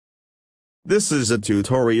This is a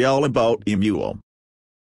tutorial about Emule.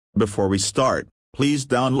 Before we start, please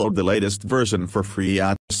download the latest version for free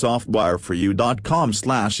at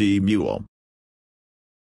softwareforyou.com/emule.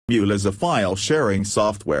 Emule is a file-sharing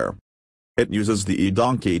software. It uses the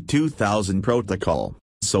eDonkey 2000 protocol,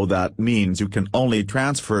 so that means you can only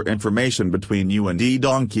transfer information between you and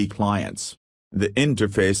eDonkey clients. The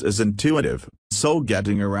interface is intuitive, so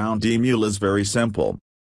getting around Emule is very simple.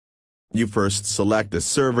 You first select the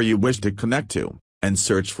server you wish to connect to, and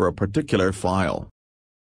search for a particular file.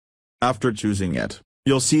 After choosing it,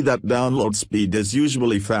 you'll see that download speed is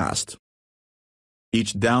usually fast.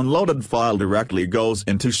 Each downloaded file directly goes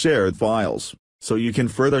into shared files, so you can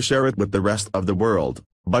further share it with the rest of the world,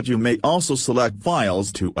 but you may also select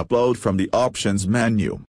files to upload from the options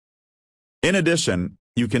menu. In addition,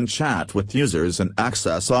 you can chat with users and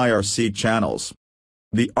access IRC channels.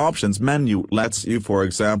 The options menu lets you, for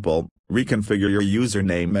example, reconfigure your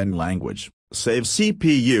username and language, save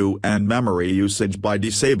CPU and memory usage by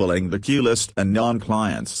disabling the queue list and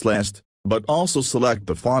non-clients list, but also select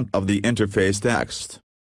the font of the interface text.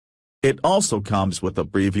 It also comes with a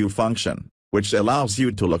preview function, which allows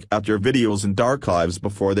you to look at your videos and archives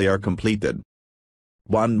before they are completed.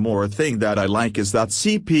 One more thing that I like is that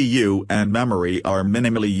CPU and memory are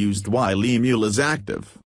minimally used while Emule is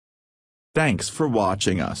active. Thanks for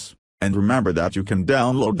watching us, and remember that you can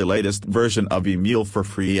download the latest version of Emule for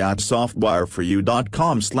free at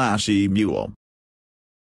softwareforyou.com/emule.